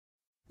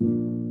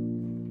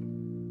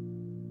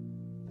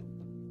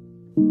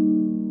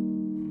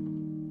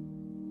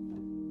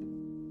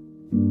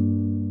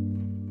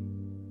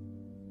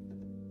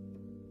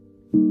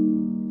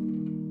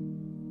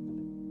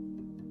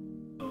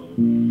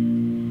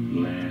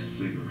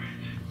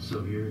So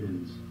here it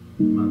is.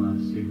 My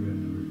last cigarette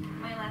ever.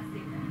 My last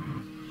cigarette.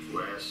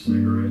 Last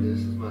cigarette. This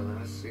is my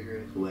last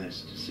cigarette.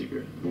 Last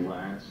cigarette.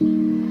 Last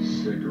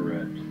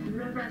cigarette.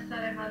 Remember I said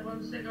I had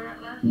one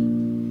cigarette left?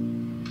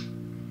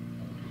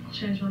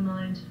 Changed my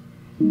mind.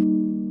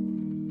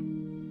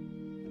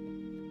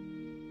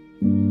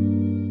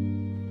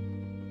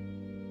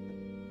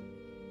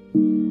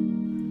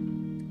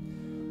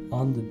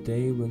 On the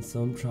day when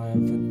some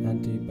triumphant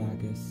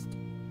anti-bagist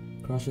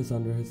crushes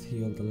under his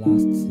heel the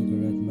last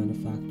cigarette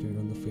manufactured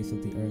on the face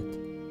of the earth,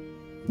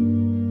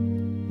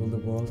 will the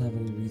world have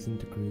any reason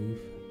to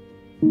grieve?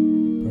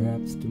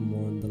 Perhaps to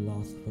mourn the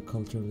loss of a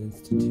cultural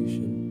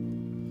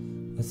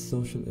institution, a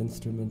social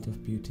instrument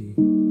of beauty,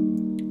 a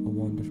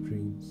wand of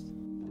dreams.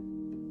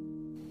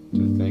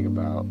 To think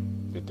about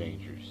the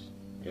dangers.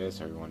 Yes,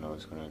 everyone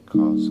knows it's going to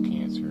cause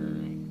cancer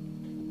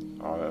and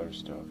all that other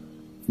stuff,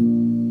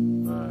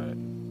 but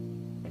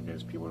I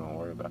guess people don't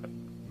worry about it.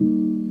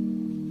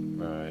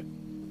 But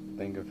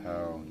think of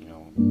how,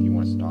 if you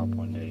want to stop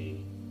one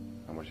day,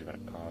 how much it's going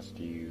to cost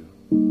you,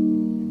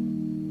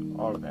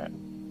 all of that,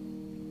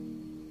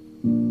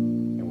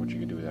 and what you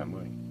can do with that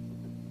money.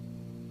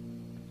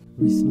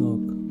 We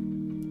smoke,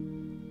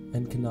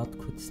 and cannot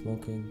quit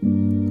smoking,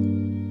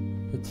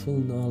 with full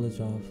knowledge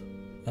of,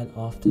 and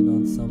often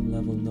on some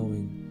level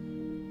knowing,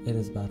 it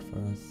is bad for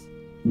us.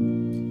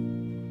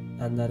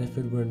 And that if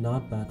it were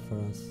not bad for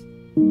us,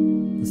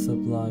 the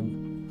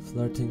sublime,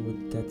 flirting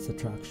with death's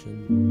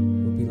attraction,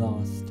 would be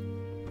lost,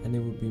 and it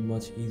would be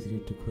much easier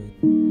to quit.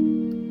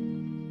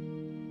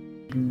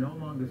 You no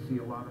longer see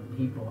a lot of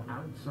people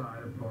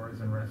outside of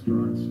bars and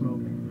restaurants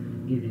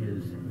smoking. It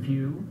is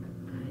few,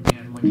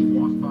 and when you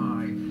walk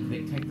by,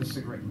 they take the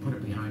cigarette and put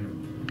it behind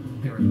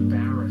them. They're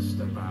embarrassed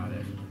about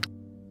it.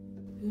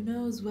 Who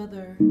knows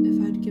whether,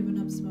 if I'd given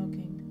up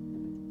smoking,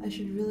 I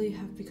should really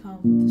have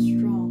become the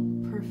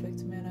strong,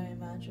 perfect man I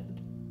imagined.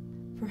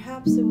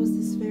 Perhaps it was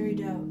this very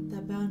doubt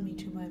that bound me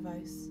to my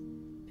vice,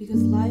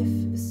 because life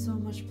is so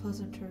much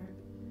pleasanter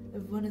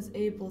if one is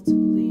able to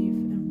believe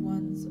in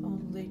one's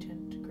own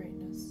latent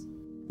greatness.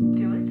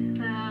 Do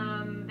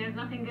it. There's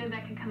nothing good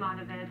that can come out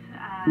of it.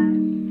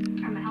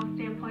 From a health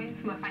standpoint,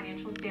 from a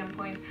financial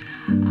standpoint,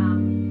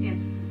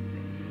 it's,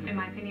 in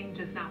my opinion,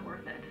 just not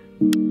worth it.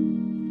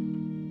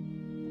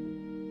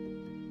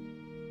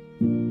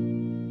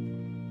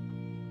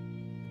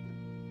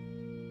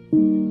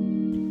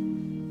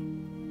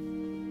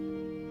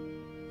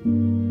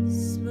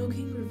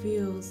 Smoking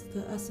reveals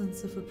the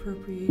essence of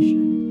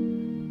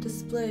appropriation,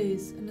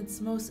 displays in its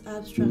most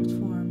abstract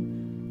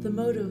form the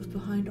motive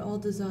behind all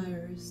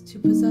desires to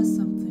possess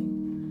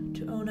something,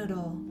 to own it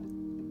all.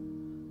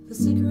 The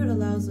cigarette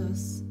allows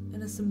us,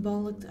 in a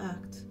symbolic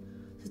act,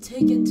 to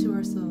take into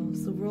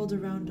ourselves the world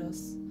around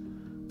us,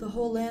 the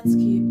whole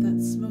landscape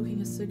that smoking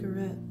a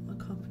cigarette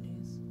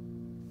accompanies.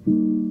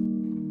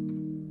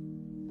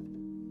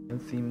 I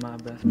see my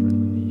best friend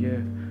in the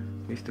year.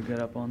 We used to get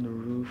up on the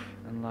roof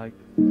and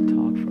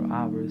talk for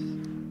hours,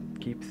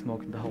 keep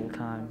smoking the whole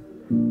time.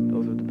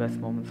 Those were the best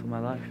moments of my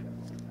life.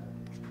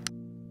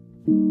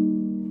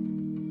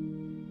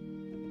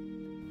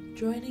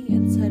 Joining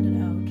inside and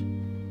out,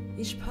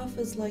 each puff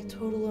is like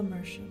total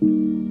immersion.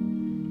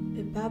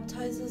 It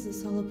baptizes the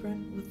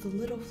celebrant with the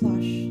little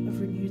flash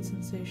of renewed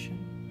sensation,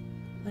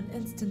 an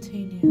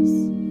instantaneous,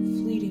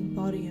 fleeting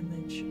body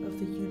image of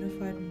the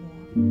unified moi.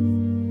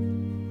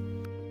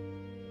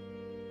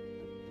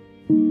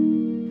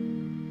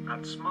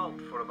 I'd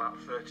smoked for about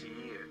 30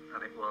 years,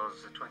 and it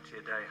was a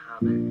 20-a-day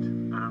habit,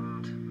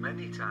 and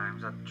many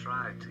times I'd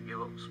tried to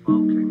give up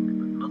smoking,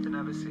 but nothing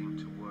ever seemed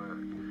to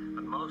work.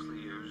 I'd mostly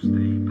used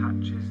the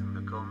patches and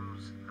the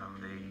gums and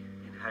the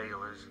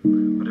inhalers,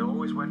 but I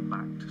always went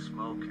back to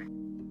smoking.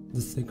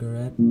 The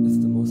cigarette is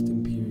the most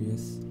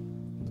imperious,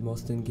 the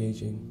most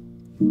engaging,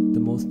 the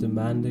most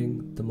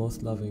demanding, the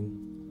most loving,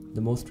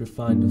 the most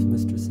refined of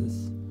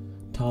mistresses,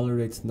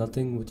 tolerates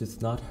nothing which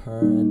is not her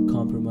and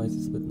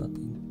compromises with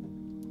nothing.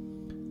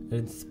 It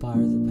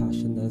inspires a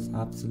passion that is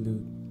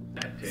absolute,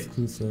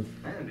 exclusive,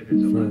 and if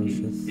it's a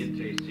ferocious. Lucky, it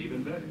tastes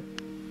even better.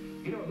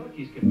 You know,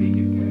 Luckies can be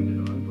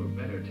depended on for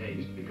better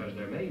taste because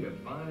they're made of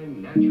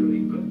fine, naturally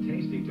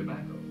good-tasting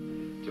tobacco.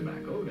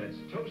 Tobacco that's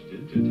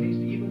toasted to taste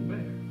even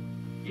better.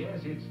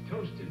 Yes, it's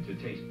toasted to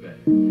taste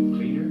better.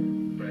 Cleaner,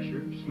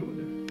 fresher,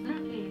 smoother.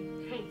 Lucky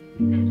tastes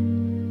better.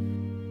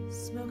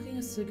 Smoking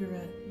a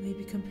cigarette may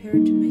be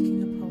compared to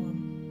making a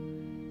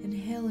poem,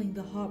 inhaling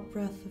the hot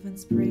breath of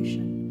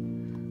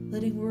inspiration,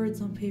 letting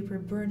words on paper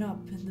burn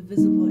up in the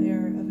visible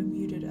air of a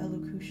muted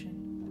elocution,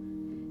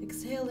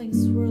 exhaling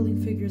swirling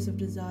figures of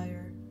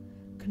desire,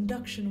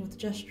 conduction with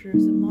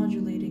gestures and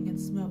modulating in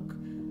smoke,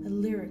 a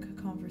lyric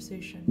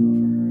conversation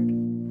overheard.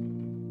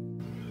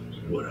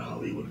 What a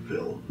Hollywood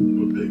film,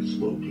 what Big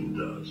Smoking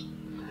does,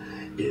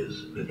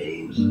 is it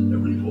aims a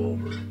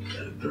revolver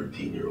at a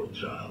 13-year-old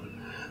child,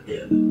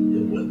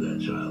 and when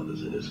that child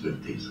is in his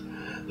 50s,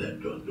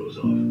 that gun goes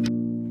off.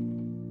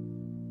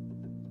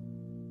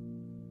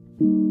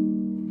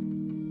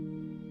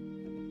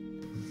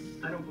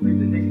 I don't believe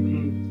that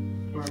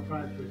nicotine or our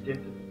products are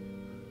addictive.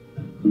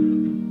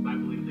 I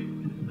believe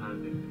nicotine is not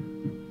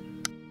addictive.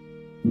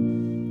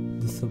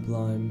 The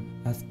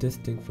sublime, as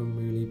distinct from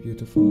merely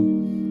beautiful,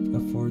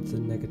 affords a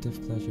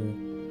negative pleasure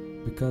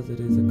because it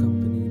is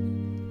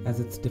accompanied, as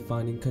its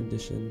defining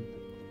condition,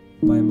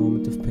 by a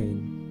moment of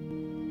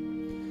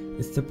pain.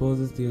 It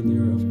supposes the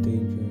allure of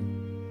danger,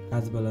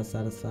 as well as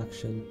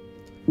satisfaction,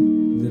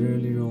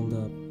 literally rolled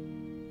up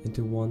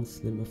into one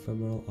slim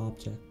ephemeral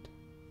object.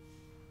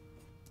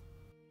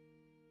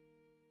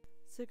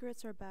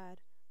 Cigarettes are bad.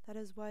 That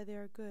is why they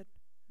are good.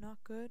 Not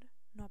good,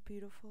 not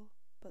beautiful,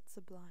 but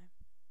sublime.